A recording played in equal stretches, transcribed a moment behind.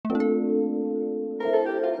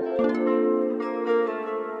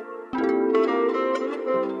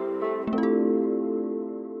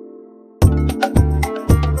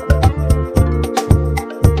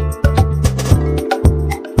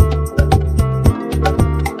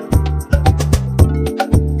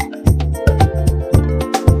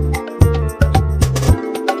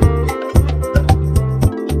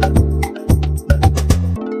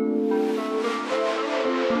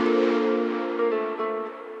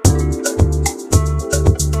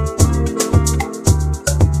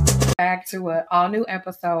to an all new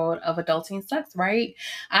episode of Adulting Sucks, Right?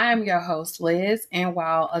 I am your host, Liz, and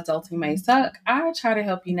while adulting may suck, I try to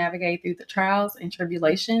help you navigate through the trials and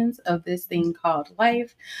tribulations of this thing called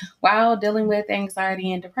life while dealing with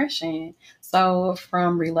anxiety and depression. So,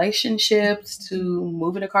 from relationships to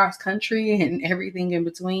moving across country and everything in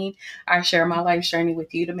between, I share my life journey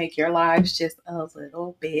with you to make your lives just a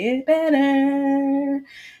little bit better.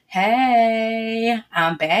 Hey,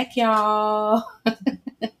 I'm back, y'all.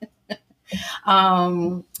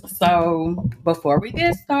 So before we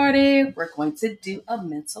get started, we're going to do a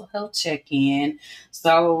mental health check-in.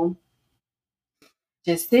 So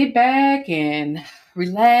just sit back and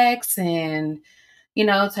relax and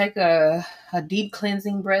take a deep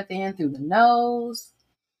cleansing breath in through the nose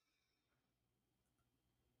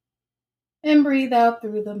and breathe out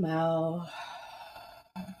through the mouth.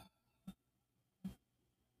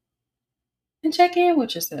 And check in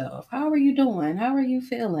with yourself. How are you doing? How are you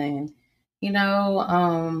feeling?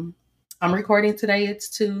 I'm recording today. It's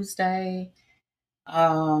Tuesday.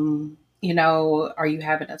 Are you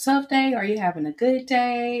having a tough day? Are you having a good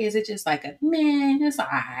day? Is it just like a man, it's all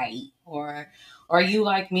right? Or are you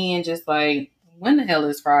like me and just like, when the hell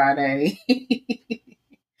is Friday?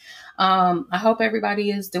 I hope everybody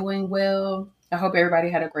is doing well. I hope everybody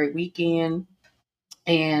had a great weekend.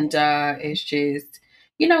 And it's just,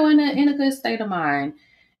 in a good state of mind.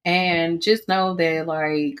 And just know that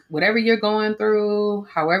like whatever you're going through,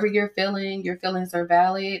 however you're feeling, your feelings are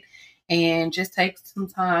valid. And just take some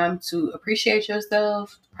time to appreciate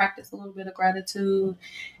yourself, practice a little bit of gratitude,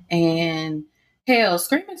 and hell,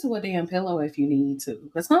 scream into a damn pillow if you need to.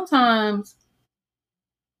 Because sometimes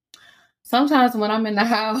when I'm in the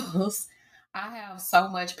house, I have so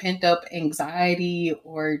much pent up anxiety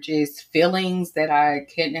or just feelings that I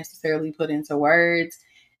can't necessarily put into words.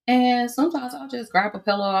 And sometimes I'll just grab a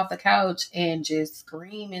pillow off the couch and just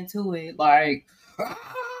scream into it like,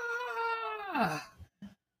 ah!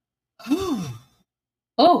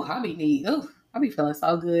 Oh, I'll be feeling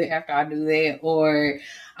so good after I do that. Or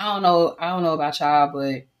I don't know about y'all,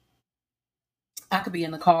 but I could be in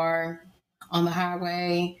the car on the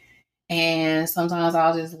highway and sometimes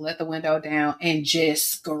I'll just let the window down and just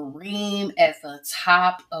scream at the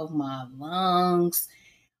top of my lungs.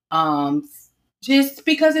 Um, just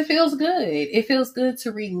because it feels good. It feels good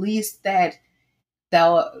to release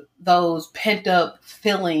those pent up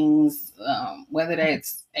feelings, whether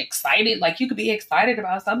that's excited, like you could be excited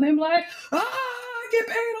about something like, I get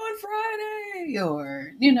paid on Friday,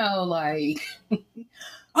 or, like,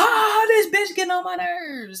 this bitch getting on my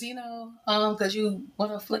nerves, because you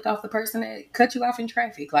want to flick off the person that cut you off in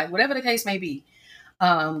traffic, like whatever the case may be.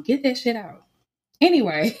 Get that shit out.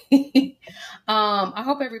 Anyway, I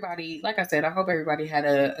hope everybody, like I said, I hope everybody had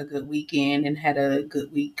a good weekend and had a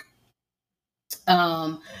good week.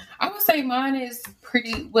 I would say mine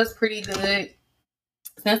was pretty good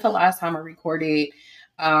since the last time I recorded.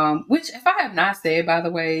 Which, if I have not said, by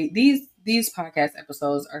the way, these podcast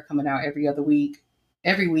episodes are coming out every other week.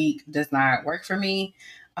 Every week does not work for me.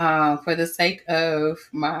 For the sake of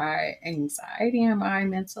my anxiety and my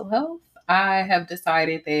mental health, I have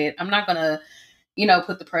decided that I'm not gonna,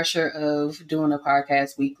 put the pressure of doing a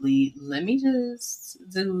podcast weekly. Let me just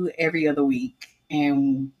do every other week.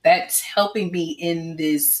 And that's helping me in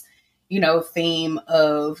this, theme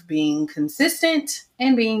of being consistent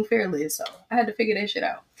and being fearless. So I had to figure that shit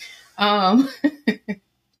out. Um,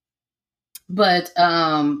 but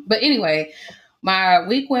anyway, my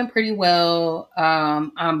week went pretty well.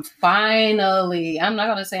 I'm not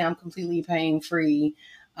going to say I'm completely pain free.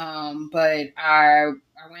 But I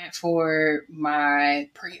went for my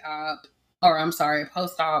post-op.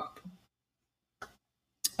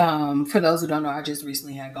 For those who don't know, I just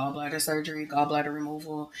recently had gallbladder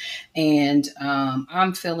removal, and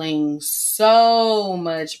I'm feeling so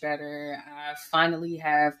much better. I finally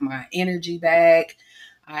have my energy back.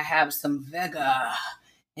 I have some vigor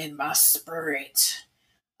in my spirit.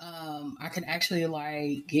 I can actually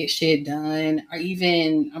like get shit done.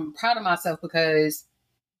 I'm proud of myself because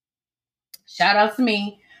shout out to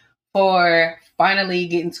me for finally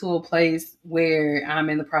getting to a place where I'm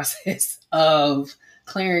in the process of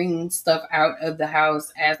clearing stuff out of the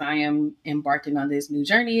house as I am embarking on this new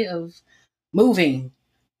journey of moving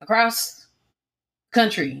across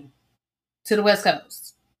country to the West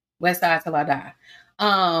Coast, West Side till I die.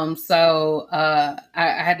 I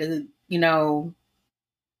had to,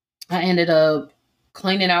 I ended up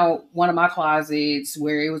cleaning out one of my closets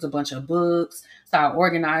where it was a bunch of books. So I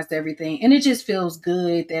organized everything. And it just feels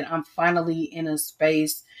good that I'm finally in a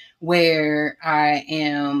space where I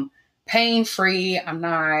am pain free. I'm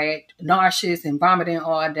not nauseous and vomiting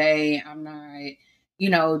all day. I'm not,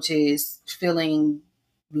 just feeling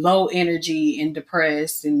low energy and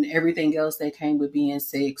depressed and everything else that came with being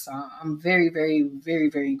sick. So I'm very, very, very,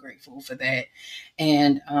 very grateful for that.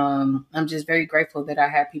 And I'm just very grateful that I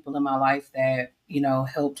have people in my life that,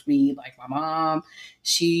 helped me, like my mom.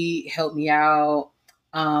 She helped me out.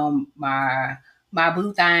 My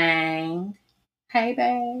boo thing. Hey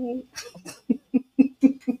babe.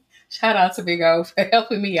 Shout out to Big O for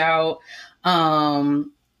helping me out.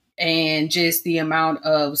 Um, and just the amount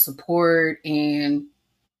of support and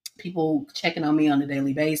people checking on me on a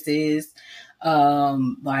daily basis.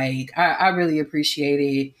 Like I really appreciate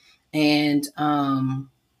it. And I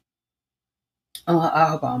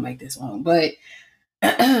hope I don't make this long, but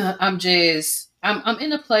I'm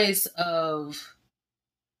in a place of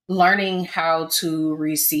learning how to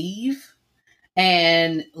receive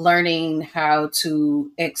and learning how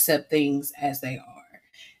to accept things as they are.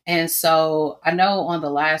 And so I know on the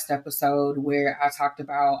last episode where I talked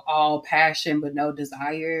about all passion but no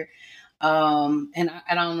desire, and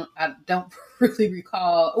I don't really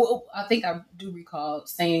recall. Well, I think I do recall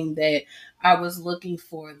saying that I was looking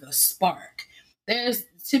for the spark. There's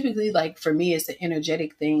typically, like, for me, it's an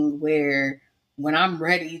energetic thing where when I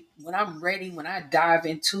dive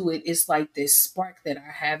into it, it's like this spark that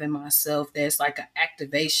I have in myself that's like an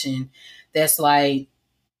activation that's like,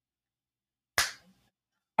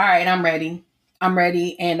 all right, I'm ready. I'm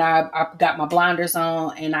ready. And I've got my blinders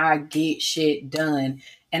on and I get shit done.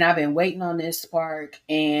 And I've been waiting on this spark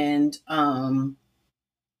and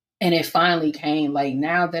it finally came. Like,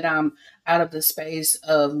 now that I'm out of the space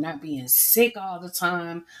of not being sick all the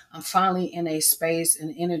time, I'm finally in a space,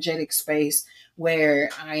 an energetic space where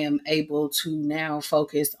I am able to now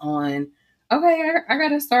focus on, okay, I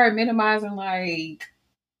gotta start minimizing like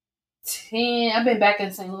 10. I've been back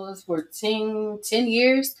in St. Louis for 10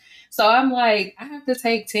 years. So I'm like, I have to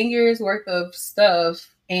take 10 years worth of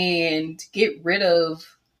stuff and get rid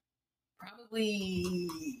of probably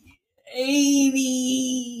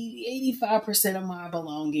 85% of my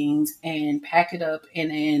belongings and pack it up in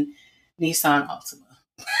an Nissan Altima.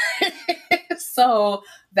 So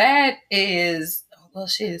that is, well,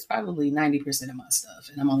 shit, it's probably 90% of my stuff,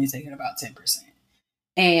 and I'm only taking about 10%.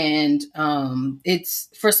 And it's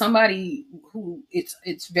for somebody who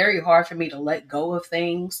it's very hard for me to let go of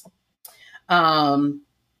things. Um,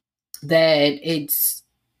 that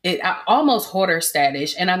I almost hoarder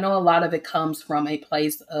status, and I know a lot of it comes from a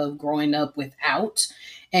place of growing up without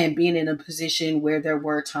and being in a position where there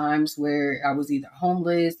were times where I was either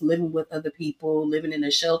homeless, living with other people, living in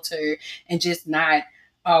a shelter, and just not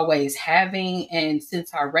always having. And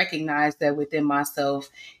since I recognize that within myself,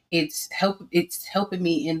 it's helping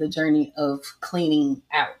me in the journey of cleaning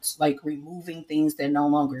out, like removing things that no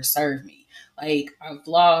longer serve me. Like, I've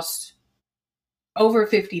lost over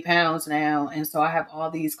 50 pounds now. And so I have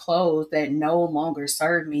all these clothes that no longer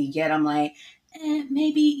serve me. Yet I'm like,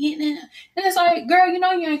 maybe, And it's like, girl, you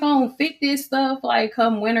ain't going to fit this stuff like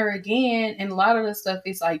come winter again. And a lot of the stuff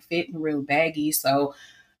is like fitting real baggy. So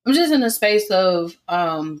I'm just in a space of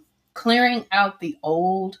clearing out the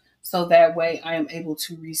old so that way I am able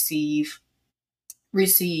to receive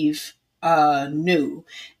new.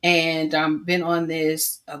 And I've been on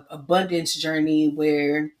this abundance journey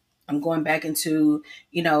where I'm going back into,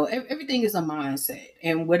 everything is a mindset.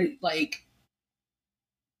 And what it like,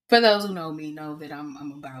 for those who know me, know that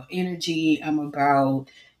I'm about energy. I'm about,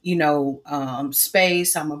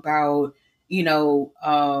 space. I'm about, you know,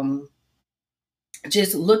 um,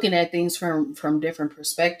 just looking at things from different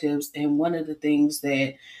perspectives. And one of the things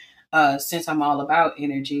that since I'm all about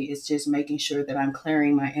energy, it's just making sure that I'm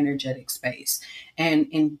clearing my energetic space. And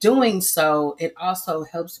in doing so, it also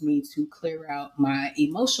helps me to clear out my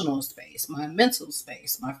emotional space, my mental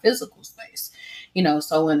space, my physical space,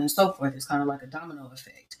 so on and so forth. It's kind of like a domino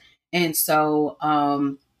effect. And so,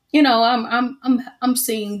 I'm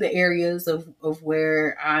seeing the areas of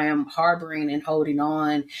where I am harboring and holding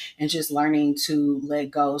on and just learning to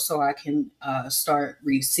let go so I can start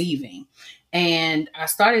receiving. And I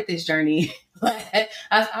started this journey.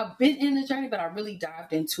 I've been in the journey, but I really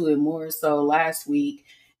dived into it more so last week,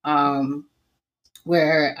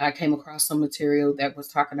 where I came across some material that was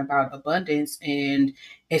talking about abundance. And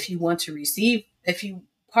if you want to receive, if you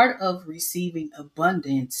part of receiving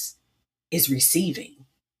abundance is receiving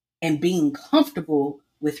and being comfortable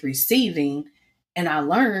with receiving. And I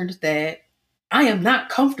learned that I am not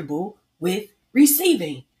comfortable with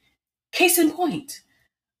receiving. Case in point.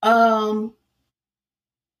 Um,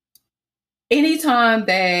 anytime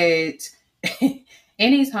that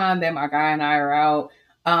anytime that my guy and I are out,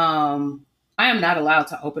 um I am not allowed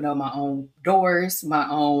to open up my own doors, my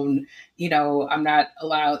own, I'm not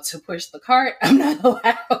allowed to push the cart. I'm not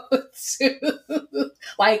allowed to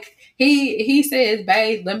like he says,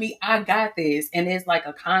 babe, I got this. And it's like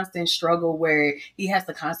a constant struggle where he has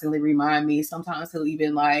to constantly remind me. Sometimes he'll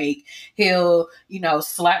even he'll,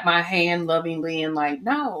 slap my hand lovingly and like,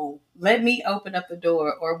 no, let me open up the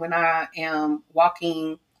door. Or when I am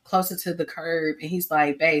walking closer to the curb and he's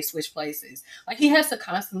like, babe, switch places. Like he has to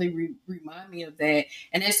constantly remind me of that.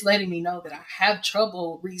 And it's letting me know that I have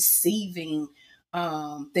trouble receiving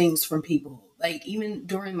things from people. Like even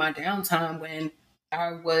during my downtime when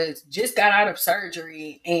I was just got out of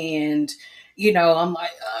surgery and, I'm like,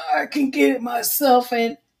 I can get it myself.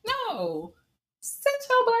 And no, sit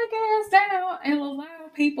your black ass down and allow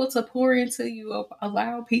people to pour into you,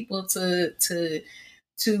 allow people to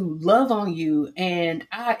love on you. And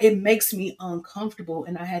it makes me uncomfortable,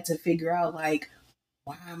 and I had to figure out like,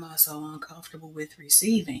 why am I so uncomfortable with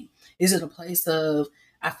receiving? Is it a place of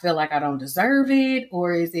I feel like I don't deserve it,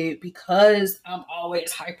 or is it because I'm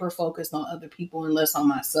always hyper focused on other people and less on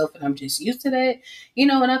myself, and I'm just used to that?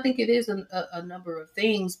 And I think it is a number of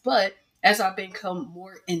things. But as I've become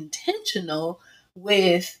more intentional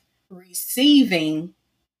with receiving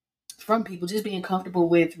from people, just being comfortable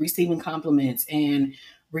with receiving compliments and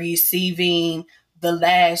receiving the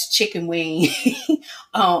last chicken wing,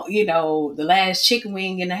 the last chicken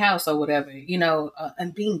wing in the house or whatever,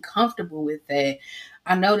 and being comfortable with that.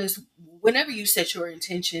 I notice whenever you set your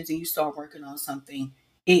intentions and you start working on something,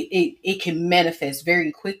 it can manifest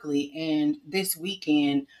very quickly. And this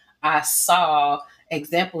weekend, I saw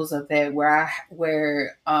examples of that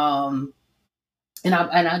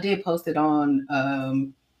and I did post it on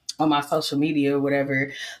my social media or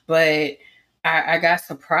whatever, but I got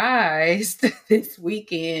surprised this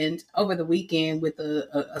weekend over the weekend with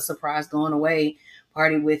a surprise going away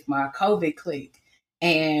party with my COVID clique.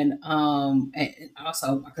 And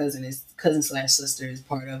also my cousin slash sister is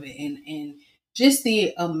part of it. And just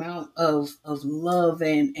the amount of love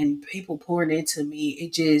and people pouring into me,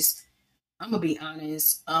 it just, I'm gonna be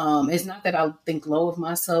honest. It's not that I think low of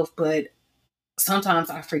myself, but sometimes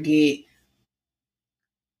I forget,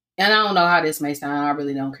 and I don't know how this may sound, I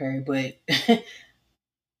really don't care, but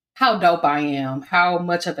how dope I am, how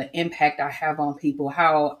much of an impact I have on people,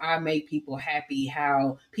 how I make people happy,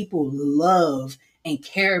 how people love and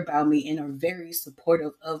care about me and are very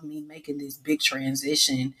supportive of me making this big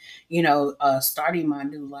transition, starting my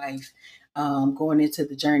new life, going into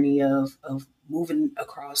the journey of moving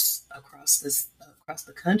across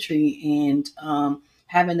the country, and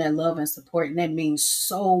having that love and support. And that means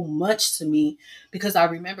so much to me because I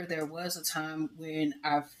remember there was a time when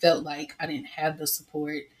I felt like I didn't have the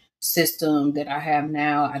support system that I have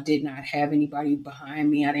now. I did not have anybody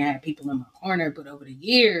behind me. I didn't have people in my corner. But over the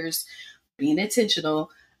years, being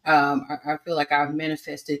intentional, I feel like I've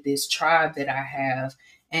manifested this tribe that I have.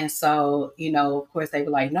 And so, of course, they were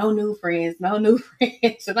like, no new friends, no new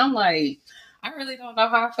friends. And I'm like, I really don't know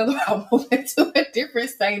how I feel about moving to a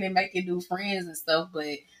different state and making new friends and stuff. But,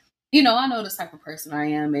 I know the type of person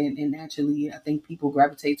I am. And naturally, I think people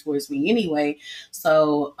gravitate towards me anyway.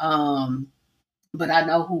 So, but I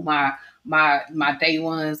know who my day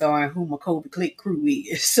ones are and who my COVID click crew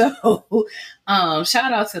is. So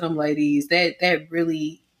shout out to them ladies. That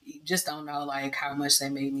really, just don't know like how much they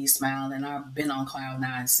made me smile, and I've been on cloud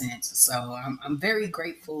nine since. So I'm very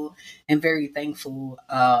grateful and very thankful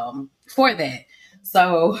for that.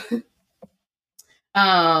 So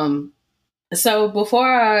um so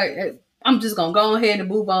I'm just gonna go ahead and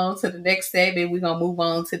move on to the next segment. We're gonna move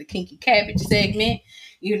on to the kinky cabbage segment.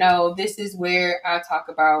 This is where I talk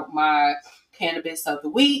about my cannabis of the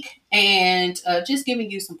week and just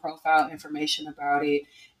giving you some profile information about it.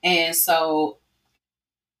 And so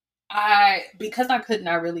because I could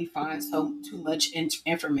not really find too much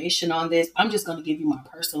information on this, I'm just gonna give you my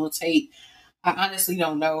personal take. I honestly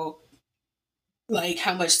don't know like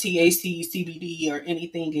how much THC, CBD, or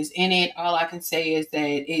anything is in it. All I can say is that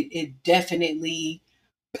it definitely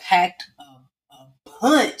packed a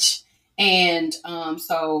punch. And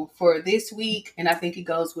so for this week, and I think it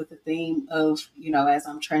goes with the theme of, as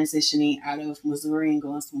I'm transitioning out of Missouri and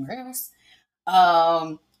going somewhere else,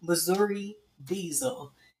 Missouri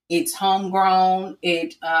Diesel. It's homegrown.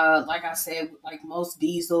 It, like I said, like most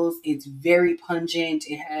diesels, it's very pungent.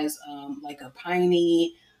 It has like a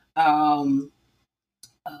piney, I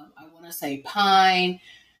want to say pine,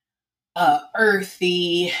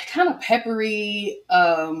 earthy, kind of peppery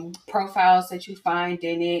profiles that you find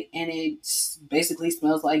in it, and it basically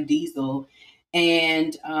smells like diesel.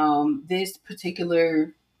 And this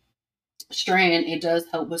particular strand. It does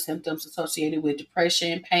help with symptoms associated with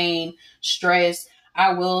depression, pain, stress.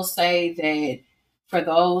 I will say that for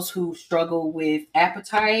those who struggle with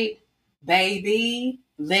appetite, baby,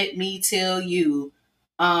 let me tell you,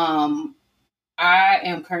 um, I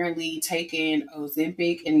am currently taking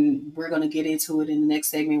Ozempic, and we're going to get into it in the next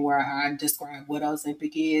segment where I describe what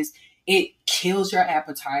Ozempic is. It kills your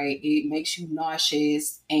appetite. It makes you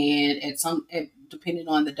nauseous, and depending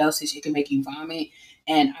on the dosage, it can make you vomit.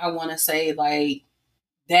 And I want to say like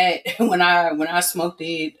that when I smoked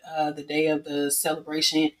it the day of the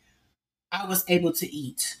celebration, I was able to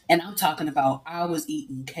eat. And I'm talking about I was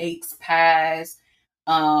eating cakes, pies,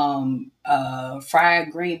 fried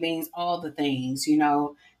green beans, all the things, you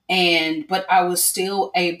know. And but I was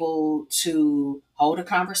still able to hold a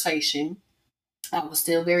conversation. I was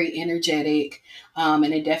still very energetic,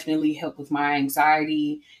 and it definitely helped with my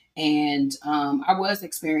anxiety. And I was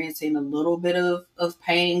experiencing a little bit of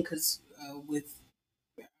pain because with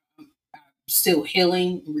still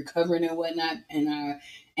healing, recovering, and whatnot. And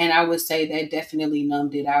I would say that definitely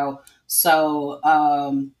numbed it out. So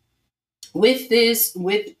with this,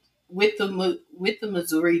 with the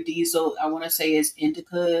Missouri Diesel, I want to say it's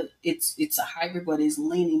indica. It's a hybrid, but it's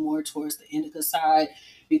leaning more towards the indica side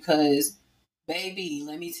because, baby,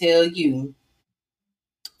 let me tell you,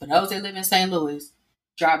 for those that live in St. Louis,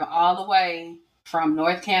 driving all the way from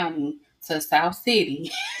North County to South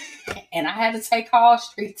City, and I had to take Hall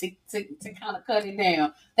Street to kind of cut it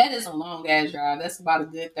down. That is a long ass drive. That's about a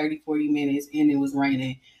good 30-40 minutes, and it was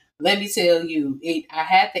raining. Let me tell you, I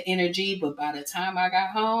had the energy, but by the time I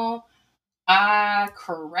got home, I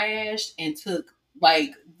crashed and took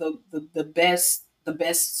like some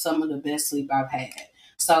of the best sleep I've had.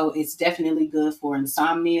 So it's definitely good for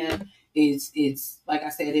insomnia. It's like I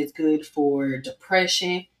said, it's good for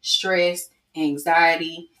depression, stress,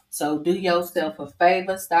 anxiety. So do yourself a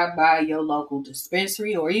favor, stop by your local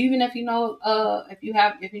dispensary, or even if you know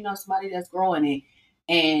somebody that's growing it,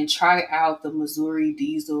 and try out the Missouri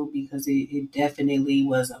Diesel because it definitely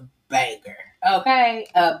was a banger. Okay,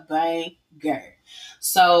 a banger.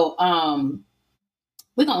 So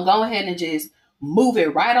we're gonna go ahead and just move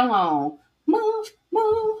it right along. Move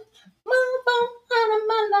on out of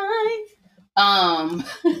my life.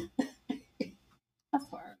 That's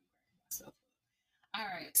where myself. All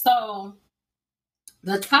right. So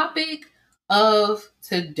the topic of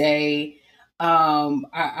today,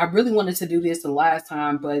 I really wanted to do this the last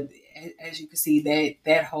time, but as you can see,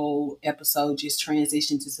 that whole episode just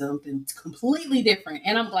transitioned to something completely different,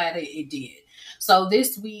 and I'm glad that it did. So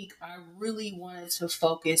this week, I really wanted to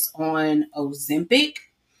focus on Ozempic.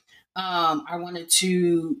 I wanted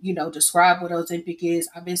to, describe what Ozempic is.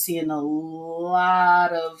 I've been seeing a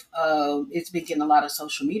lot of, it's been getting a lot of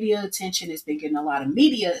social media attention. It's been getting a lot of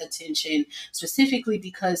media attention, specifically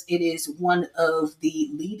because it is one of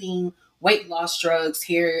the leading weight loss drugs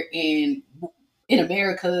here in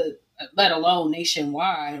America, let alone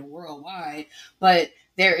nationwide, worldwide. But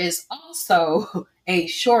there is also a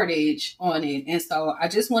shortage on it, and so I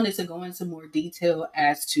just wanted to go into more detail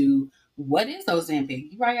as to what is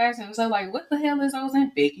Ozempic? You probably asking yourself, like, what the hell is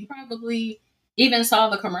Ozempic? You probably even saw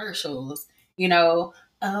the commercials, Ozempic,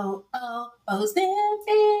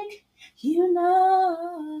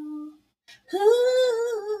 who,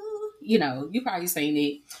 you probably seen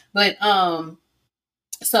it. But,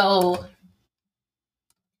 so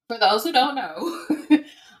for those who don't know,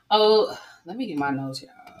 oh, let me get my notes,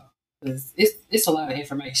 y'all, because it's a lot of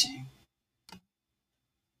information.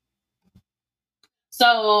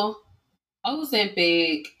 So,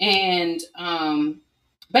 Ozempic and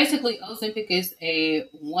basically Ozempic is a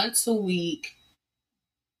once a week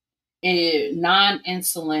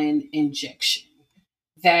non-insulin injection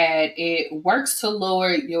that it works to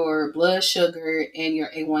lower your blood sugar and your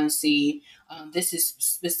A1C. This is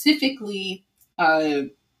specifically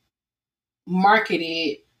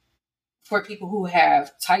marketed for people who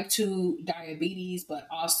have type 2 diabetes, but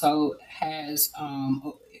also has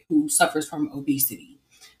who suffers from obesity.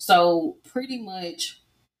 So pretty much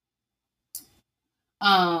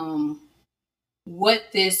um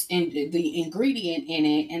what the ingredient in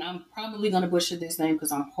it, and I'm probably going to butcher this name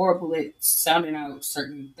because I'm horrible at sounding out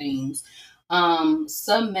certain things.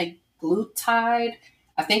 Semaglutide,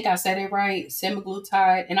 I think I said it right,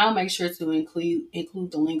 semaglutide, and I'll make sure to include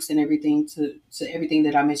the links and everything to everything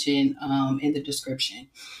that I mentioned in the description.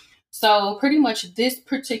 So pretty much this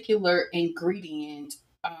particular ingredient,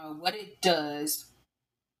 what it does,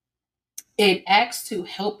 it acts to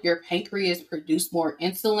help your pancreas produce more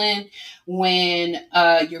insulin when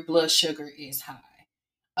your blood sugar is high.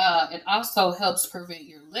 It also helps prevent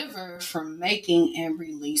your liver from making and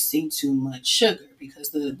releasing too much sugar because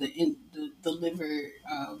the the liver,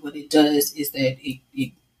 what it does is that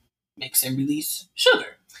it makes and release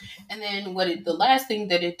sugar. And then the last thing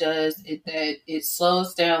that it does is that it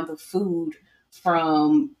slows down the food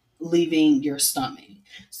from leaving your stomach.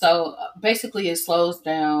 So basically, it slows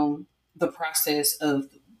down the process of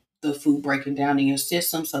the food breaking down in your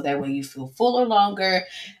system, so that way you feel fuller longer,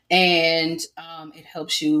 and it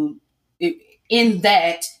helps you. It, in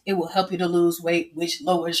that, it will help you to lose weight, which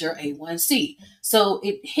lowers your A1C. So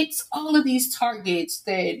it hits all of these targets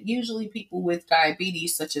that usually people with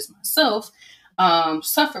diabetes, such as myself,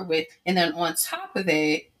 suffer with. And then on top of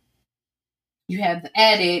it, you have the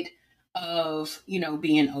added of,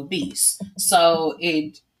 being obese. So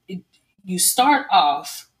it you start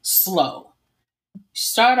off slow.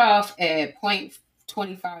 Start off at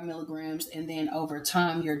 0.25 milligrams, and then over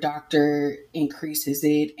time your doctor increases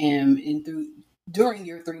it, and through during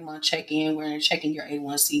your 3 month check-in, where they're checking your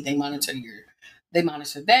A1C, they monitor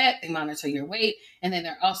that, they monitor your weight, and then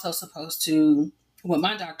they're also supposed to, what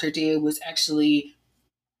my doctor did was actually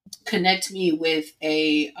connect me with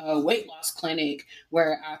a weight loss clinic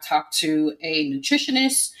where I talk to a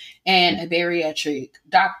nutritionist and a bariatric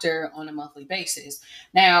doctor on a monthly basis.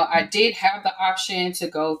 Now, I did have the option to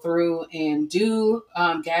go through and do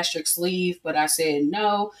gastric sleeve, but I said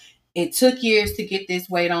no. It took years to get this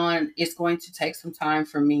weight on. It's going to take some time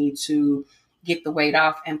for me to get the weight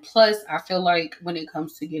off. And plus, I feel like when it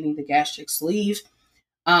comes to getting the gastric sleeve,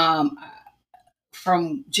 um,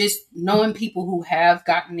 from just knowing people who have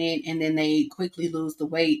gotten it and then they quickly lose the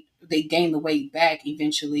weight, they gain the weight back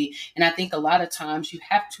eventually. And I think a lot of times you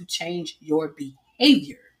have to change your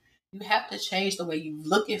behavior. You have to change the way you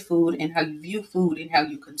look at food and how you view food and how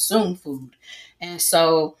you consume food. And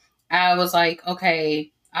so I was like,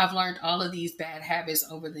 okay, I've learned all of these bad habits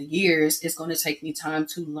over the years. It's going to take me time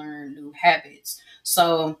to learn new habits.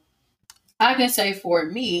 So I can say for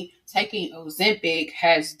me, taking Ozempic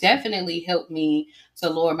has definitely helped me to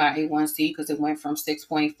lower my A1C because it went from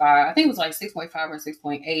 6.5, I think it was like 6.5 or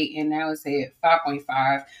 6.8, and now it's at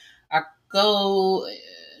 5.5. I go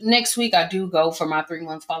next week, I do go for my 3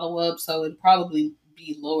 month follow up, so it'd probably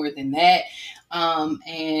be lower than that.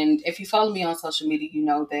 And if you follow me on social media, you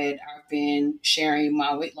know that I've been sharing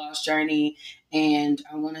my weight loss journey, and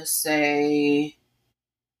I want to say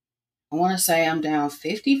I'm down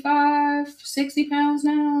 55, 60 pounds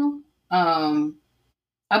now. Um,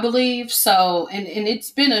 I believe so. And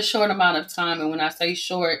it's been a short amount of time. And when I say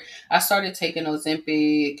short, I started taking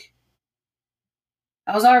Ozempic.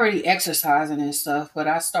 I was already exercising and stuff, but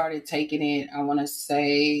I started taking it, I want to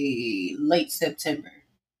say late September.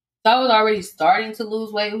 So I was already starting to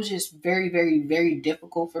lose weight. It was just very, very, very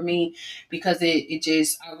difficult for me because it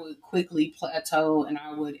just, I would quickly plateau and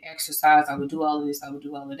I would exercise. I would do all of this. I would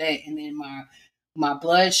do all of that. And then my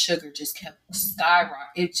blood sugar just kept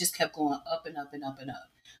skyrocketing. It just kept going up and up and up and up.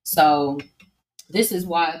 So this is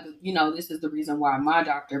why, this is the reason why my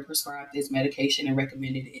doctor prescribed this medication and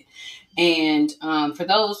recommended it. And for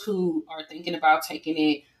those who are thinking about taking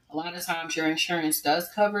it, a lot of times your insurance does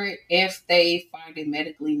cover it if they find it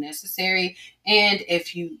medically necessary. And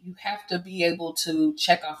if you have to be able to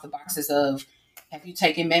check off the boxes of, have you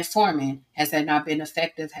taken metformin? Has that not been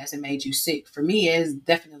effective? Has it made you sick? For me, it has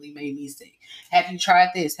definitely made me sick. Have you tried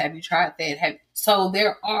this? Have you tried that? So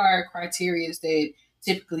there are criteria that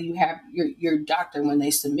typically you have your doctor, when they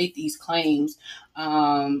submit these claims,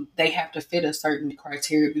 they have to fit a certain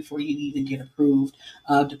criteria before you even get approved,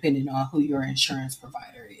 depending on who your insurance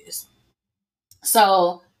provider is.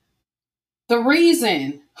 So the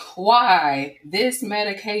reason why this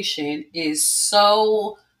medication is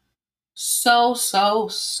so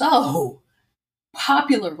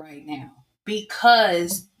popular right now,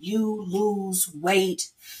 because you lose weight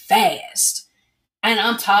fast. And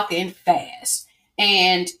I'm talking fast.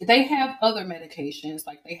 And they have other medications,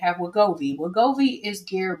 like they have Wegovy. Wegovy is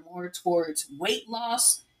geared more towards weight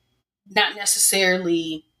loss, not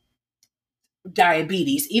necessarily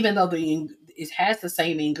diabetes, even though it has the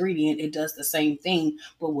same ingredient, it does the same thing.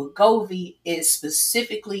 But Wegovy is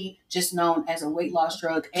specifically just known as a weight loss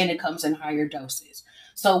drug, and it comes in higher doses.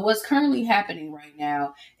 So what's currently happening right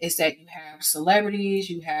now is that you have celebrities,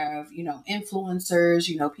 you have,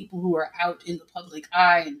 influencers, people who are out in the public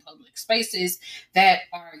eye and public spaces that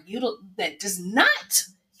does not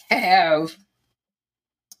have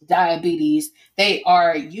diabetes. They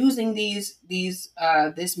are using this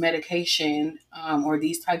medication, or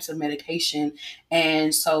these types of medication,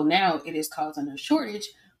 and so now it is causing a shortage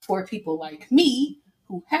for people like me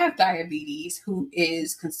who have diabetes, who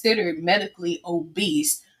is considered medically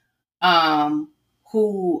obese,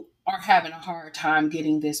 who are having a hard time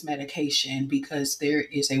getting this medication because there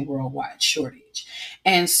is a worldwide shortage.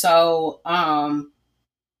 And so,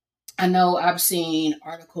 I know I've seen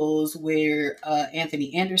articles where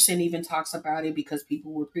Anthony Anderson even talks about it because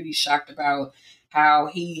people were pretty shocked about how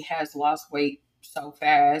he has lost weight so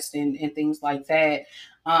fast and things like that.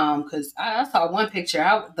 Because I saw one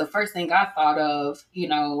picture, the first thing I thought of,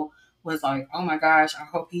 was like, oh my gosh, I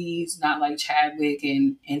hope he's not like Chadwick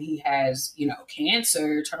and he has,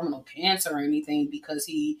 cancer, terminal cancer or anything, because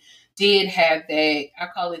he did have that, I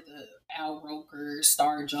call it the Al Roker,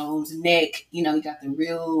 Star Jones neck. He got the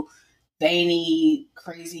real veiny,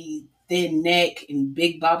 crazy, thin neck and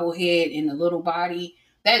big bobblehead in the little body.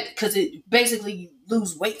 That because it basically you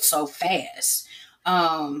lose weight so fast.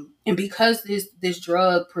 And because this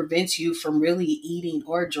drug prevents you from really eating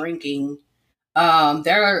or drinking,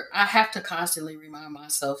 I have to constantly remind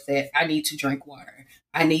myself that I need to drink water.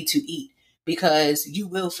 I need to eat because you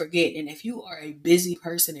will forget. And if you are a busy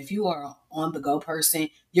person, if you are on the go person,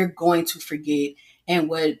 you're going to forget. And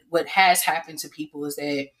what has happened to people is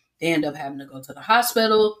that they end up having to go to the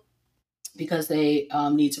hospital because they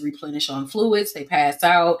need to replenish on fluids. They pass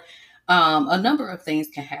out. A number of things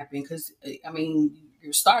can happen because, I mean,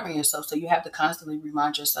 you're starving yourself. So you have to constantly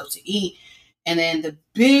remind yourself to eat. And then the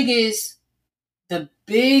biggest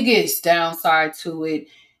downside to it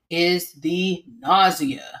is the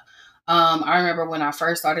nausea. I remember when I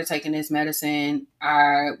first started taking this medicine,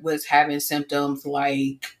 I was having symptoms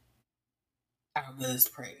like I was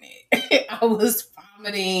pregnant. I was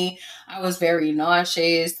vomiting. I was very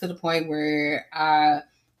nauseous to the point where I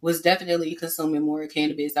was definitely consuming more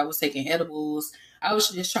cannabis. I was taking edibles. I was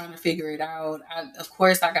just trying to figure it out. Of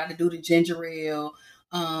course, I got to do the ginger ale.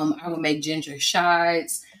 I would make ginger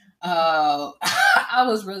shots. I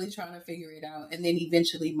was really trying to figure it out. And then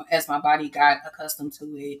eventually, as my body got accustomed to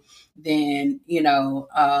it, then,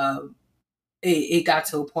 it got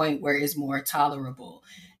to a point where it's more tolerable.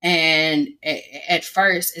 And at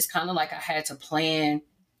first, it's kind of like I had to plan.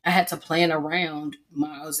 I had to plan around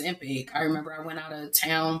my Ozempic. I remember I went out of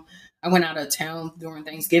town. I went out of town during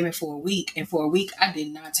Thanksgiving for a week, and for a week I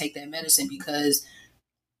did not take that medicine because,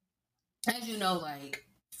 as you know, like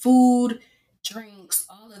food, drinks,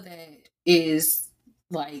 all of that is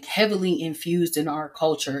like heavily infused in our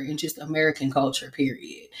culture and just American culture,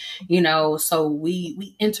 period. So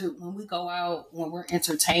we enter when we go out, when we're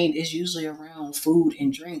entertained, it's usually around food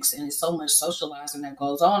and drinks, and it's so much socializing that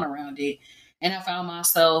goes on around it. And I found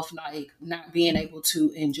myself like not being able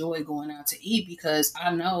to enjoy going out to eat because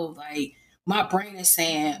I know like my brain is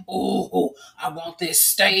saying, oh, I want this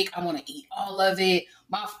steak. I want to eat all of it.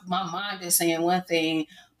 My mind is saying one thing,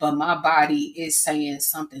 but my body is saying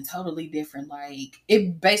something totally different. Like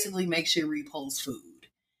it basically makes you repulse food.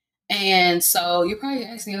 And so you're probably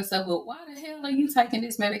asking yourself, well, why the hell are you taking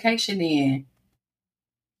this medication then?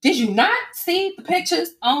 Did you not see the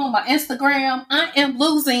pictures on my Instagram? I am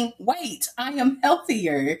losing weight. I am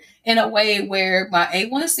healthier in a way where my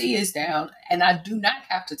A1C is down and I do not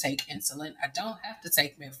have to take insulin. I don't have to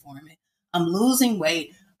take metformin. I'm losing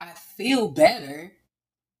weight. I feel better.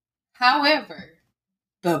 However,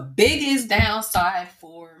 the biggest downside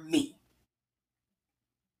for me,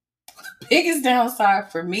 biggest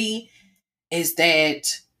downside for me is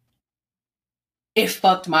that it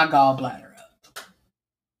fucked my gallbladder up.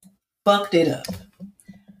 Fucked it up.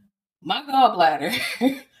 My gallbladder,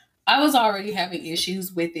 I was already having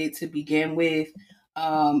issues with it to begin with.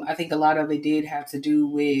 I think a lot of it did have to do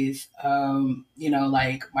with,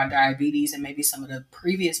 like my diabetes and maybe some of the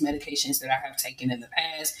previous medications that I have taken in the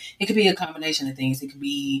past. It could be a combination of things. It could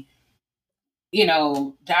be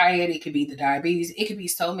diet, it could be the diabetes, it could be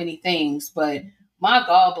so many things, but my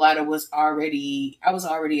gallbladder I was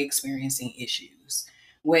already experiencing issues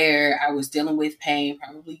where I was dealing with pain,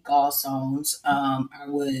 probably gallstones.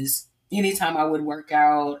 Anytime I would work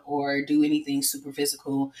out or do anything super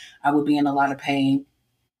physical, I would be in a lot of pain.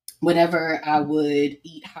 Whenever I would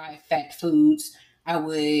eat high fat foods, I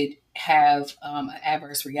would have an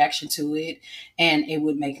adverse reaction to it and it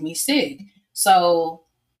would make me sick. So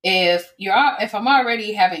if I'm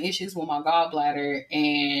already having issues with my gallbladder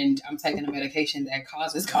and I'm taking a medication that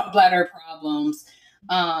causes gallbladder problems,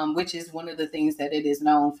 which is one of the things that it is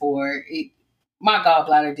known for, my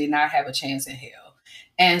gallbladder did not have a chance in hell.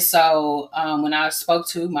 And so when I spoke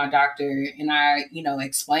to my doctor and I,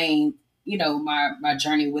 explained, my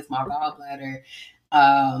journey with my gallbladder,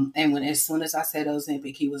 and as soon as I said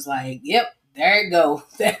Ozempic, he was like, "Yep, there you go.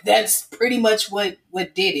 That's pretty much what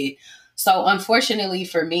did it." So unfortunately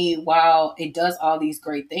for me, while it does all these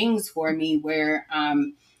great things for me, where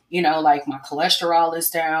like my cholesterol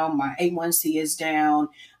is down, my A1C is down,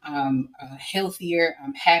 I'm healthier,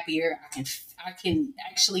 I'm happier. I can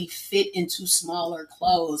actually fit into smaller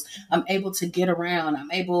clothes. I'm able to get around.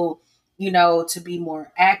 I'm able, to be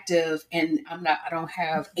more active, and I don't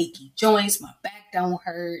have achy joints. My back don't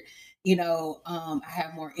hurt. I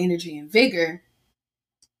have more energy and vigor.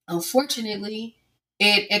 Unfortunately,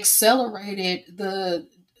 it accelerated the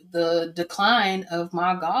decline of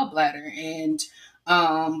my gallbladder, and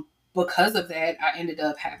because of that, I ended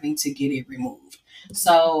up having to get it removed.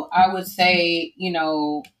 So I would say,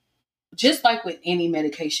 just like with any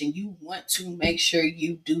medication, you want to make sure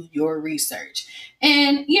you do your research.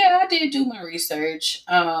 And yeah, I did do my research.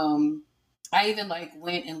 I even like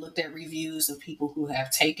went and looked at reviews of people who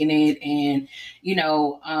have taken it, and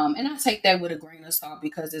and I take that with a grain of salt,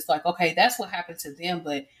 because it's like, okay, that's what happened to them,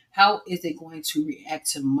 but how is it going to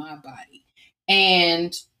react to my body?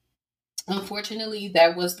 And unfortunately,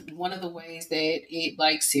 that was one of the ways that it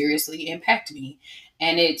like seriously impacted me.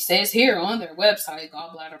 And it says here on their website,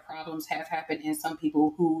 gallbladder problems have happened in some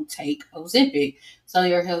people who take Ozempic. So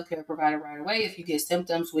your healthcare provider right away if you get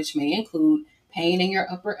symptoms which may include pain in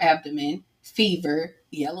your upper abdomen, fever,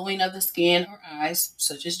 yellowing of the skin or eyes,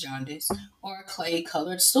 such as jaundice, or clay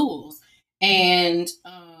colored stools. And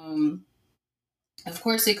of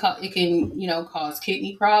course, it can cause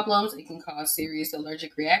kidney problems. It can cause serious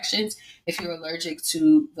allergic reactions if you're allergic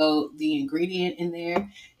to the ingredient in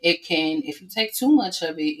there. It can, if you take too much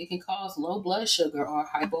of it, it can cause low blood sugar or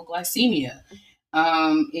hypoglycemia.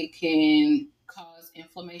 It can cause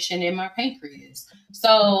inflammation in my pancreas.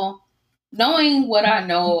 So, knowing what I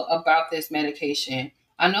know about this medication,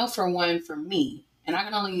 I know for one, for me, and I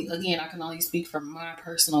can only speak from my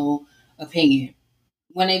personal opinion.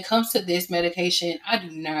 When it comes to this medication, I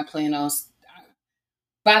do not plan on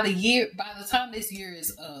by the time this year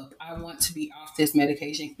is up, I want to be off this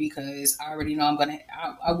medication, because I already know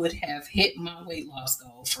I would have hit my weight loss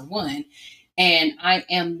goal for one, and I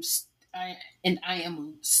am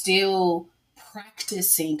still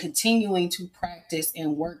continuing to practice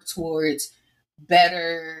and work towards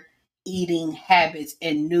better eating habits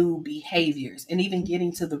and new behaviors, and even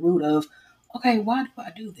getting to the root of, okay, why do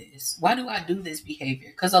I do this? Why do I do this behavior?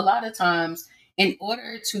 Because a lot of times, in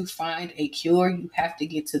order to find a cure, you have to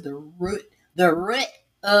get to the root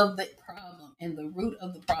of the problem. And the root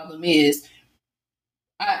of the problem is,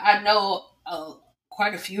 I know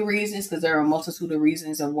quite a few reasons, because there are a multitude of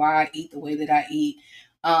reasons of why I eat the way that I eat.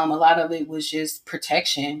 A lot of it was just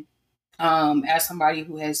protection. As somebody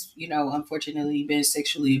who has, unfortunately been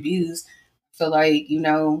sexually abused, I feel like,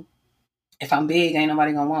 if I'm big, ain't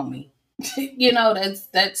nobody gonna want me.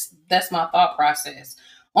 That's my thought process.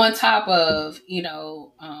 On top of,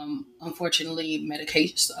 unfortunately,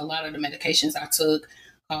 medications. A lot of the medications I took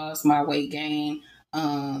caused my weight gain.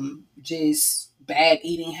 Just bad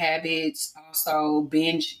eating habits. Also,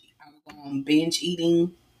 binge. I was on binge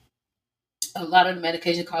eating. A lot of the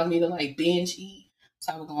medication caused me to like binge eat.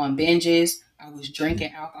 So I was going binges. I was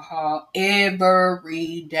drinking alcohol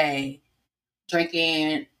every day,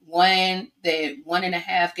 drinking that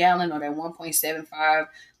 1.5 gallon or that 1.75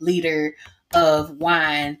 liter of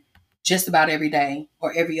wine just about every day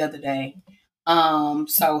or every other day.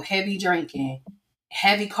 So heavy drinking,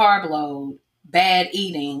 heavy carb load, bad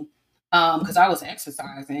eating. Because I was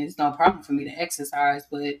exercising, it's no problem for me to exercise,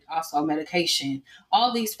 but also medication.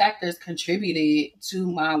 All these factors contributed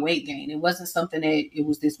to my weight gain. It wasn't something that it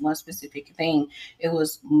was this one specific thing. It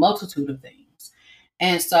was multitude of things.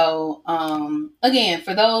 And so, again,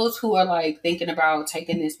 for those who are like thinking about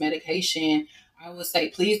taking this medication, I would say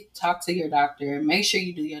please talk to your doctor. Make sure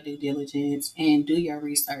you do your due diligence and do your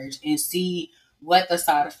research and see what the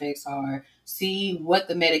side effects are, see what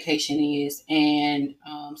the medication is, and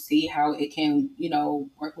see how it can,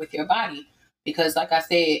 work with your body. Because, like I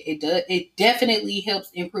said, it definitely helps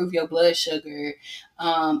improve your blood sugar.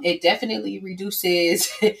 It definitely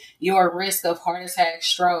reduces your risk of heart attack,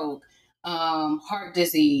 stroke, heart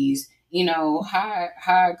disease,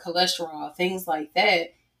 high cholesterol, things like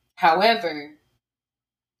that. However,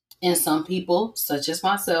 in some people, such as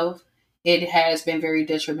myself, it has been very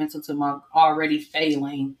detrimental to my already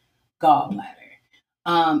failing gallbladder.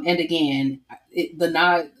 And again,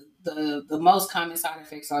 the most common side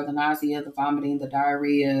effects are the nausea, the vomiting, the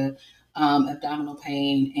diarrhea, abdominal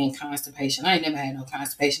pain, and constipation. I ain't never had no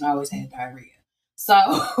constipation. I always had diarrhea. So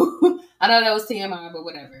I know that was TMI, but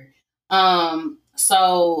whatever.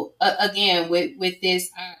 So again, with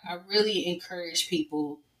this, I really encourage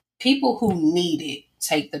people who need it,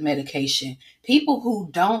 take the medication. People who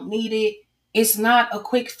don't need it, it's not a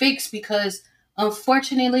quick fix, because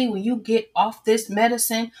unfortunately, when you get off this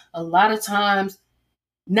medicine, a lot of times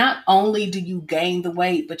not only do you gain the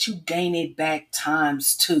weight, but you gain it back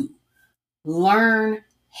times two. Learn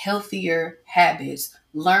healthier habits.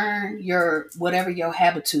 Learn your whatever your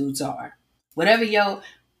habitudes are. Whatever your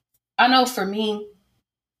I know for me,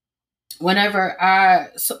 whenever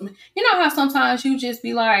you know how sometimes you just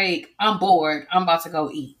be like, I'm bored, I'm about to go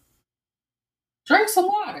eat. Drink some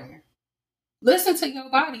water. Listen to your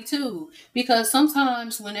body too, because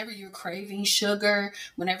sometimes whenever you're craving sugar,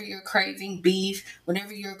 whenever you're craving beef,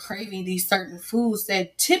 whenever you're craving these certain foods,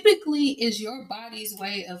 that typically is your body's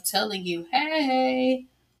way of telling you, hey,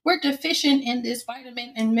 we're deficient in this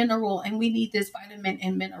vitamin and mineral and we need this vitamin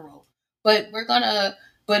and mineral. But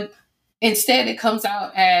instead it comes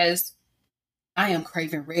out as, I am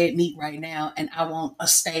craving red meat right now and I want a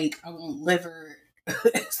steak, I want liver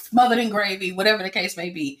smothered in gravy, whatever the case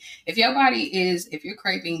may be. If you're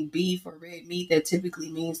craving beef or red meat, that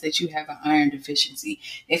typically means that you have an iron deficiency.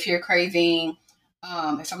 If you're craving,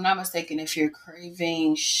 if I'm not mistaken, if you're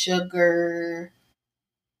craving sugar,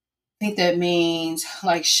 I think that means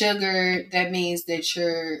like sugar, that means that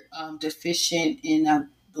you're deficient in, I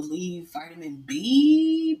believe, vitamin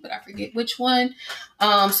B, but I forget which one.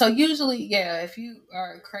 So usually, yeah, if you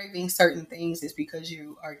are craving certain things, it's because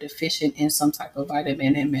you are deficient in some type of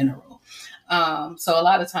vitamin and mineral. So a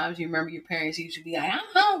lot of times you remember your parents used to be like, I'm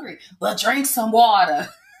hungry. Well, drink some water.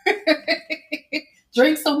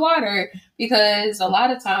 Drink some water, because a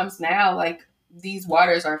lot of times now, like, these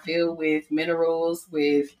waters are filled with minerals,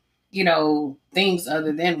 with, things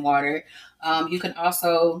other than water. You can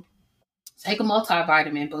also take a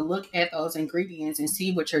multivitamin, but look at those ingredients and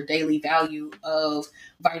see what your daily value of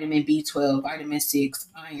vitamin B12, vitamin 6,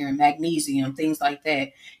 iron, magnesium, things like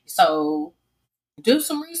that. So do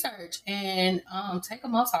some research and take a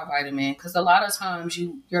multivitamin, because a lot of times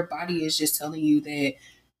your body is just telling you that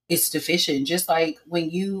it's deficient. Just like when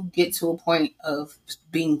you get to a point of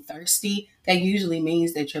being thirsty, that usually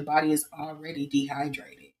means that your body is already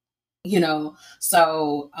dehydrated.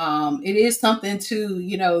 So it is something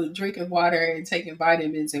to, drinking water and taking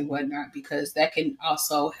vitamins and whatnot, because that can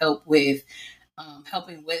also help with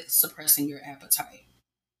helping with suppressing your appetite.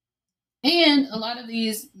 And a lot of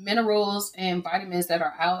these minerals and vitamins that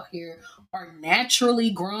are out here are naturally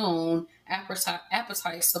grown appetite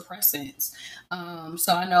suppressants.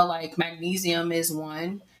 So I know, like, magnesium is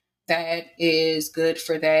one that is good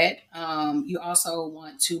for that. You also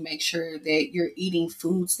want to make sure that you're eating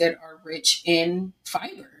foods that are rich in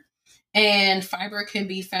fiber. And fiber can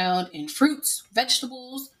be found in fruits,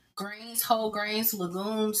 vegetables, grains, whole grains,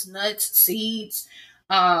 legumes, nuts, seeds.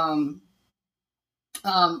 Um,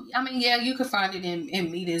 I mean, yeah, you can find it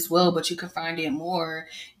in meat as well, but you can find it more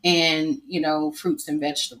in, fruits and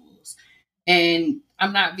vegetables. And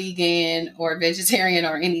I'm not vegan or vegetarian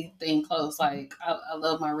or anything close. Like, I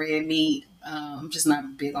love my red meat. I'm just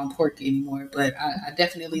not big on pork anymore, but I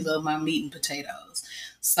definitely love my meat and potatoes.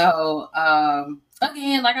 So,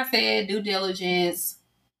 again, like I said, due diligence,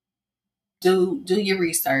 do your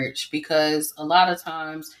research, because a lot of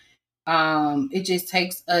times it just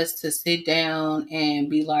takes us to sit down and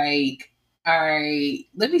be like, all right,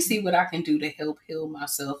 let me see what I can do to help heal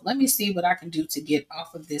myself. Let me see what I can do to get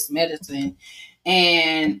off of this medicine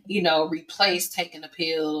and, replace taking a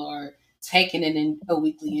pill or taking a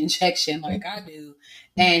weekly injection like I do,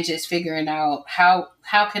 and just figuring out how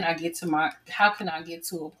can I get to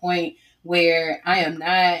a point where I am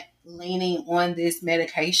not leaning on this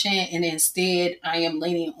medication, and instead I am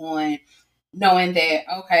leaning on knowing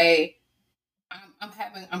that, okay,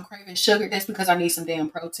 I'm craving sugar. That's because I need some damn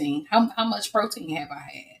protein. How much protein have I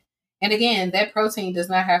had? And again, that protein does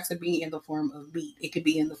not have to be in the form of meat. It could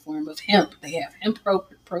be in the form of hemp. They have hemp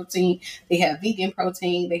protein. They have vegan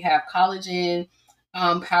protein. They have collagen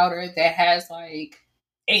powder that has like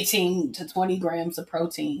 18 to 20 grams of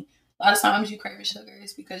protein. A lot of times you crave sugar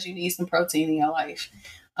is because you need some protein in your life.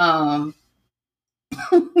 Um,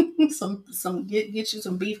 get you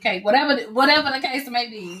some beefcake, whatever the case may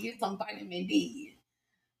be. Get some vitamin D,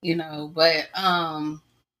 But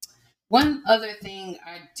one other thing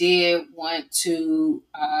I did want to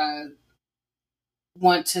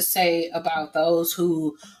say about those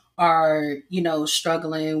who are,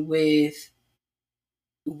 struggling with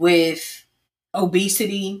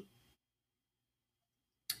obesity.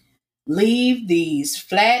 Leave these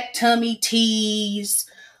flat tummy teas,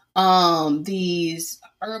 these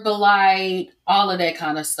Herbalife, all of that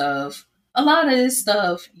kind of stuff. A lot of this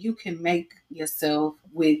stuff you can make yourself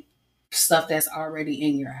with stuff that's already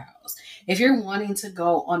in your house. If you're wanting to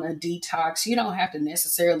go on a detox, you don't have to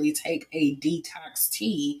necessarily take a detox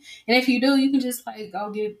tea. And if you do, you can just like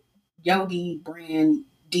go get Yogi brand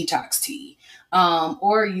detox tea.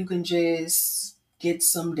 Or you can just get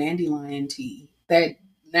some dandelion tea that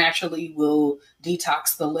naturally will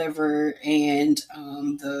detox the liver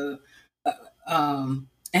uh,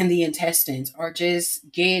 and the intestines, or just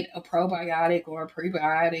get a probiotic or a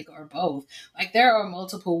prebiotic or both. Like there are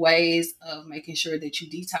multiple ways of making sure that you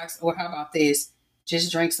detox. Or how about this? Just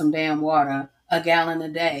drink some damn water, a gallon a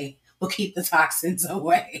day will keep the toxins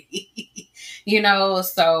away.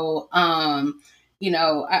 I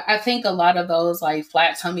think a lot of those like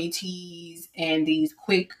flat tummy teas and these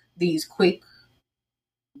quick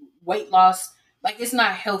weight loss, like it's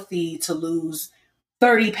not healthy to lose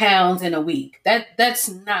 30 pounds in a week. That's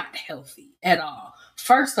not healthy at all.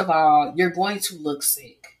 First of all, you're going to look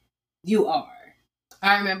sick. You are.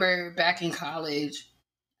 I remember back in college,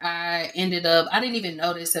 I didn't even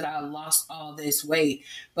notice that I lost all this weight,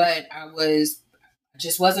 but I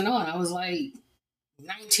just wasn't on. I was like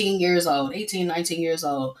 19 years old, 18, 19 years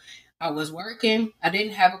old. I was working. I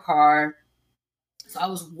didn't have a car. So I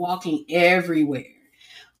was walking everywhere.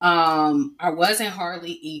 I wasn't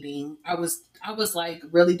hardly eating. I was like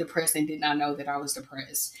really depressed and did not know that I was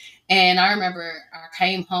depressed. And I remember I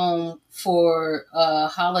came home for a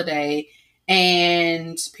holiday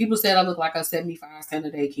and people said I looked like a 75 cent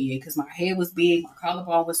a day kid because my head was big, my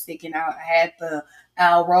collarbone was sticking out. I had the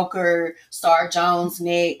Al Roker, Star Jones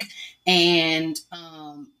neck, and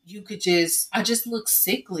I just looked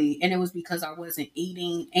sickly. And it was because I wasn't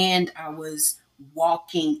eating and I was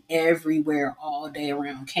walking everywhere all day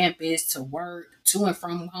around campus, to work, to and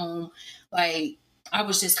from home. Like I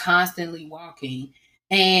was just constantly walking.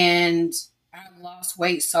 And I lost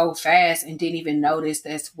weight so fast and didn't even notice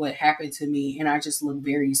that's what happened to me. And I just looked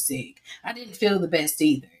very sick. I didn't feel the best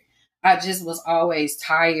either. I just was always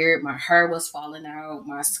tired. My hair was falling out.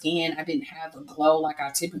 My skin, I didn't have a glow like I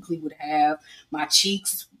typically would have. My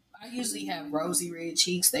cheeks, I usually have rosy red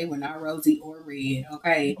cheeks. They were not rosy or red.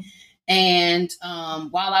 Okay. And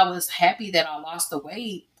while I was happy that I lost the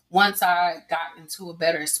weight, once I got into a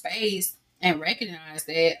better space and recognized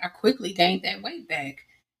that, I quickly gained that weight back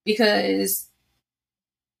because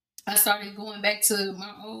I started going back to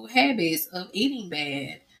my old habits of eating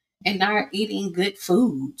bad and not eating good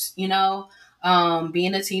foods, being a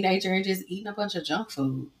teenager and just eating a bunch of junk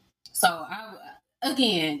food. So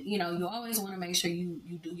again, you always want to make sure you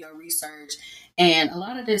do your research. And a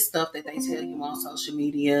lot of this stuff that they tell you on social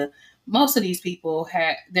media, most of these people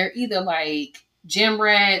they're either like gym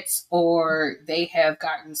rats, or they have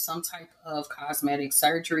gotten some type of cosmetic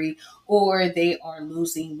surgery, or they are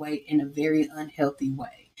losing weight in a very unhealthy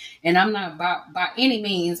way. And I'm not by any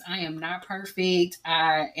means, I am not perfect.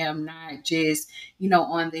 I am not just,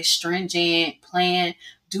 on this stringent plan.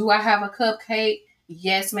 Do I have a cupcake?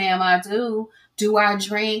 Yes, ma'am, I do. Do I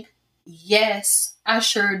drink? Yes, I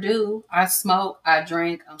sure do. I smoke, I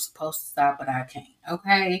drink. I'm supposed to stop, but I can't.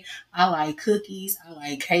 Okay. I like cookies. I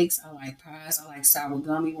like cakes. I like pies. I like sour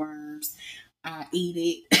gummy worms. I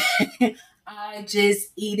eat it. I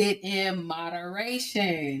just eat it in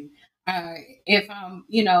moderation. If I'm,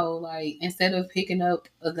 like instead of picking up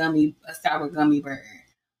a sour gummy bear,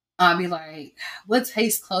 I'll be like, what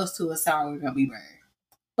tastes close to a sour gummy bear?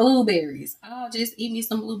 Blueberries. I'll just eat me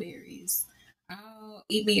some blueberries. I'll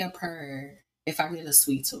eat me a pear if I get a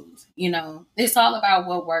sweet tooth. It's all about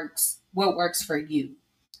what works for you.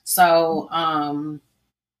 So, I'm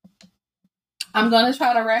gonna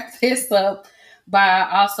try to wrap this up by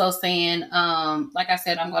also saying, like I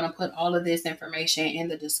said, I'm gonna put all of this information in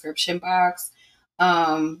the description box.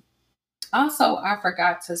 Um, Also, I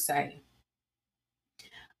forgot to say,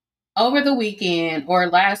 over the weekend or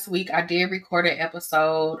last week, I did record an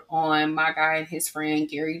episode on my guy and his friend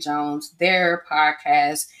Gary Jones, their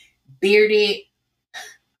podcast, Bearded.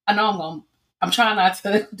 I know I'm trying not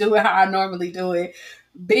to do it how I normally do it.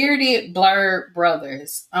 Bearded Blurred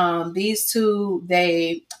Brothers. These two,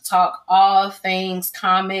 they talk all things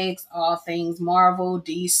comics, all things Marvel,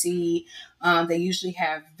 DC. They usually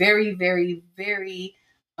have very, very, very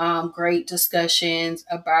great discussions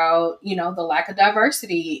about, the lack of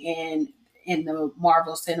diversity in the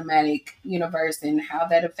Marvel Cinematic Universe and how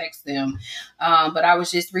that affects them. But I've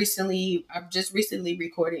just recently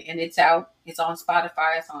recorded, and it's out. It's on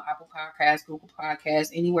Spotify, it's on Apple Podcasts, Google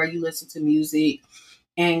Podcasts, anywhere you listen to music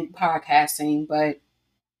and podcasting. But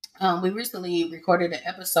we recently recorded an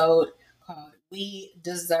episode called "We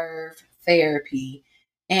Deserve Therapy."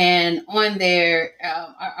 And on there,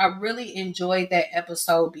 I really enjoyed that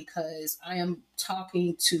episode because I am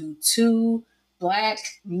talking to two Black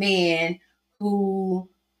men who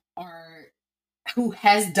are who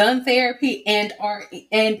has done therapy and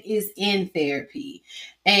is in therapy.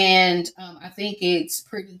 And I think it's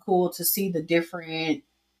pretty cool to see the different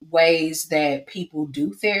ways that people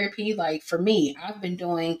do therapy. Like for me, I've been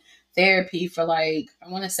doing therapy for like I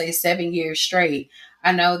want to say 7 years straight.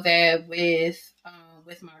 I know that with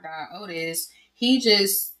my guy Otis, he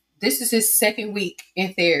just this is his second week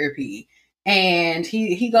in therapy, and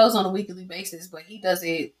he goes on a weekly basis, but he does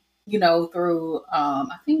it through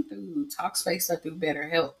I think through Talkspace or through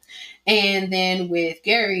BetterHelp. And then with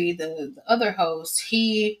Gary, the other host,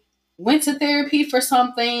 he went to therapy for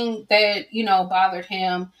something that bothered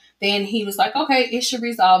him. Then he was like, okay, it should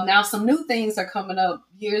resolve. Now some new things are coming up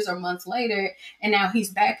years or months later, and now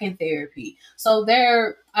he's back in therapy. So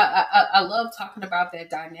I love talking about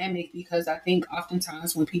that dynamic, because I think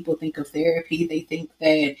oftentimes when people think of therapy, they think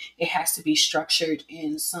that it has to be structured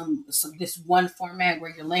in some this one format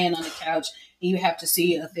where you're laying on the couch and you have to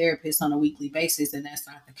see a therapist on a weekly basis, and that's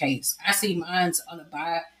not the case. I see mine's on a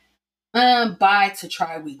buy to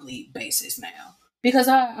try weekly basis now, because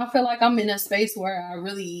I feel like I'm in a space where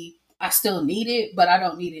I still need it, but I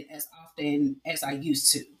don't need it as often as I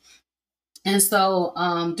used to. And so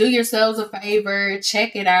do yourselves a favor,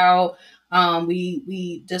 check it out.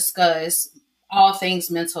 We discuss all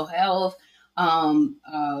things mental health, some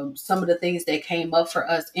of the things that came up for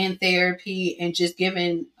us in therapy, and just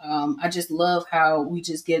giving. I just love how we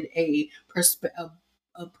just get a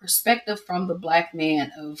perspective from the Black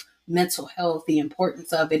man of mental health, the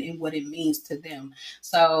importance of it, and what it means to them.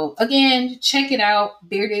 So again, check it out.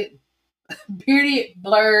 Bearded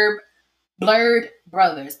Blurred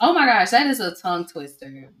Brothers. Oh my gosh, that is a tongue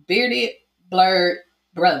twister. Bearded Blurred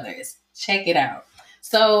Brothers. Check it out.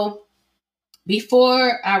 So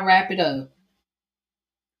before I wrap it up,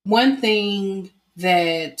 one thing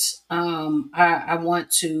that I want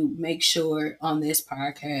to make sure on this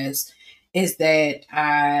podcast is that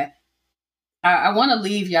I want to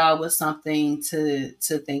leave y'all with something to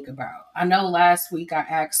think about. I know last week I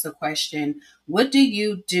asked the question, what do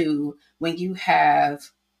you do when you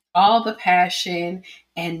have all the passion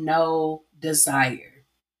and no desire?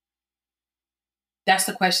 That's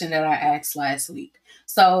the question that I asked last week.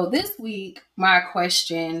 So this week, my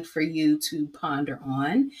question for you to ponder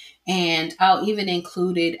on, and I'll even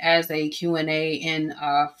include it as a Q&A in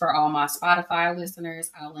for all my Spotify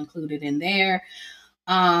listeners. I'll include it in there.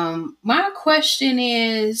 My question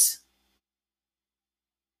is,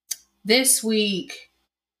 this week,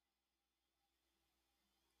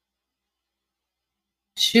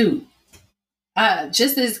 shoot,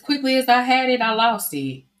 just as quickly as I had it, I lost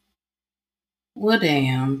it. Well,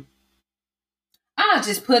 damn. I'll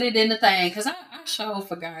just put it in the thing, because I sure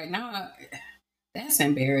forgot. Now, that's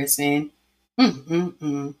embarrassing.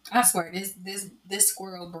 I swear, this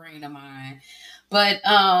squirrel brain of mine. But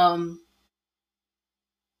I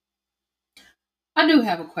do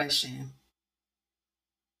have a question.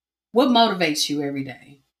 What motivates you every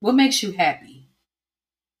day? What makes you happy?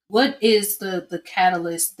 What is the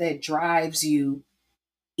catalyst that drives you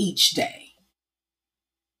each day?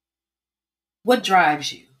 What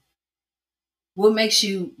drives you? What makes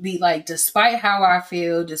you be like, despite how I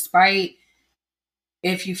feel, despite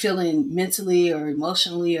if you're feeling mentally or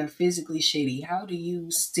emotionally or physically shitty, how do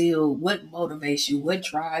you still, what motivates you? What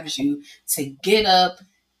drives you to get up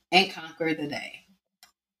and conquer the day?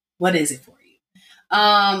 What is it for you?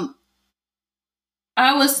 I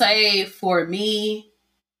would say for me,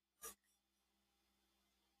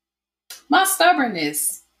 my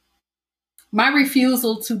stubbornness, my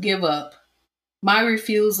refusal to give up, my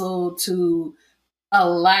refusal to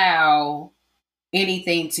allow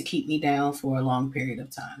anything to keep me down for a long period of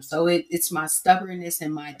time. So it's my stubbornness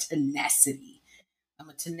and my tenacity. I'm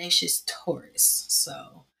a tenacious Taurus.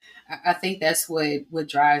 So I think that's what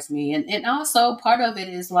drives me. And also part of it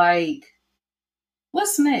is like,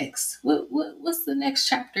 what's next? What's the next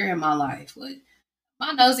chapter in my life?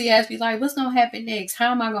 My nosy ass be like, what's gonna happen next?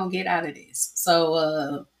 How am I gonna get out of this?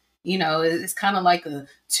 So it's kind of like a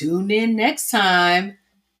tune in next time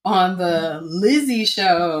on the Lizzie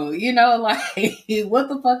show, like what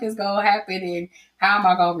the fuck is gonna happen and how am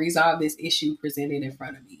I gonna resolve this issue presented in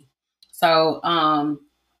front of me? So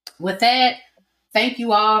with that, thank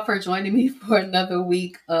you all for joining me for another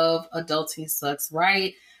week of Adulting Sucks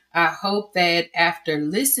Right. I hope that after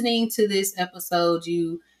listening to this episode,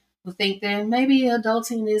 you will think that maybe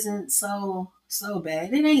adulting isn't so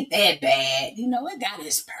bad. It ain't that bad. It got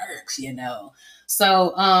its perks.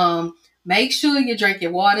 So make sure you drink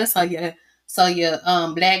your water so your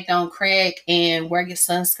black don't crack, and wear your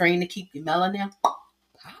sunscreen to keep your melanin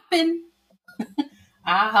popping.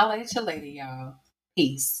 I'll holler at you later, y'all.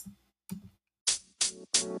 Peace.